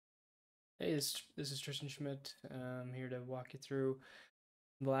Hey, this is Tristan Schmidt. I'm here to walk you through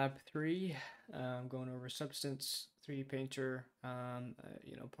Lab 3. Going over Substance 3D Painter,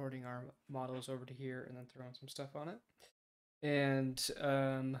 porting our models over to here and then throwing some stuff on it. And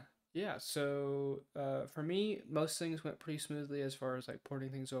yeah, so for me, most things went pretty smoothly as far as like porting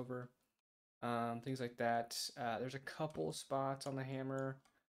things over, things like that. There's a couple spots on the hammer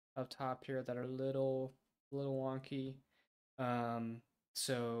up top here that are a little wonky. Um,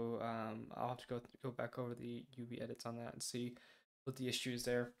 I'll have to go back over the UV edits on that and see what the issue is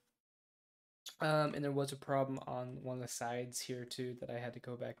there. And there was a problem on one of the sides here too that I had to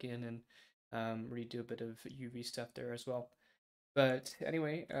go back in and redo a bit of UV stuff there as well. But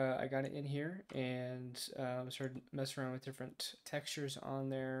anyway, I got it in here and started messing around with different textures on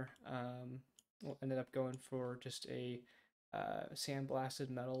there. Ended up going for just a sandblasted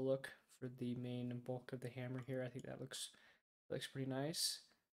metal look for the main bulk of the hammer here. I think that looks pretty nice.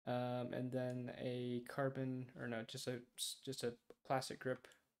 And then a carbon, or no, just a plastic grip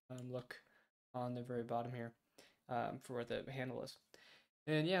look on the very bottom here for where the handle is.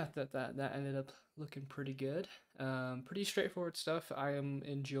 And yeah, that ended up looking pretty good. Pretty straightforward stuff. I am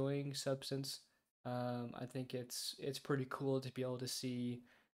enjoying Substance. I think it's pretty cool to be able to see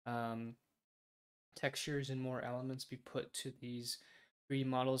um, textures and more elements be put to these 3D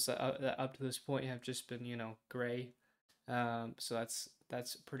models that up to this point have just been gray. So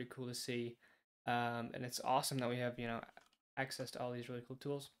that's pretty cool to see. And it's awesome that we have access to all these really cool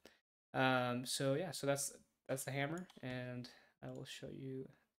tools. So yeah, so that's the hammer, and I will show you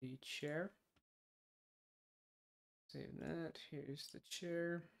the chair. Save that. Here's the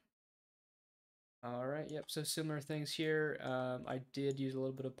chair. All right, yep. So similar things here. I did use a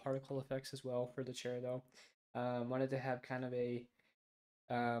little bit of particle effects as well for the chair though. Wanted to have kind of a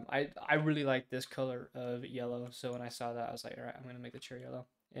I really like this color of yellow, so when I saw that, I was like, all right, I'm gonna make the chair yellow.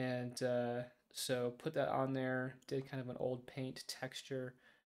 And so put that on there. Did kind of an old paint texture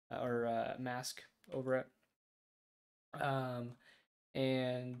or mask over it. Um,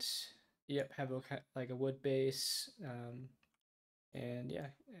 and yep, have like a wood base. And yeah,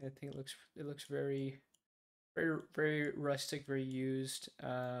 I think it looks very rustic, very used.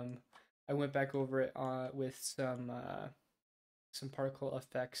 I went back over it with some particle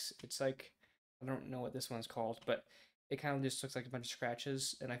effects. It's like I don't know what this one's called, but it kind of just looks like a bunch of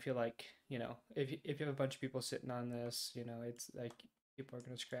scratches. And I feel like if you have a bunch of people sitting on this, it's like people are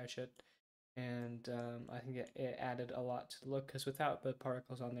gonna scratch it. And I think it added a lot to the look because without the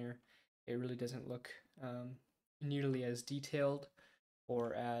particles on there, it really doesn't look nearly as detailed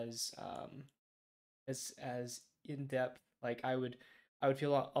or as in depth. Like I would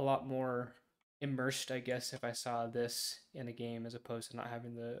feel a lot more immersed, I guess, if I saw this in a game as opposed to not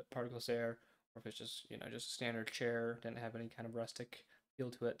having the particles there, or if it's just just a standard chair, didn't have any kind of rustic feel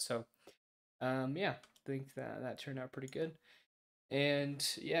to it. So yeah, I think that turned out pretty good. And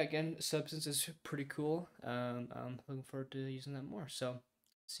yeah, again, Substance is pretty cool. I'm looking forward to using that more. So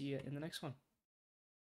see you in the next one.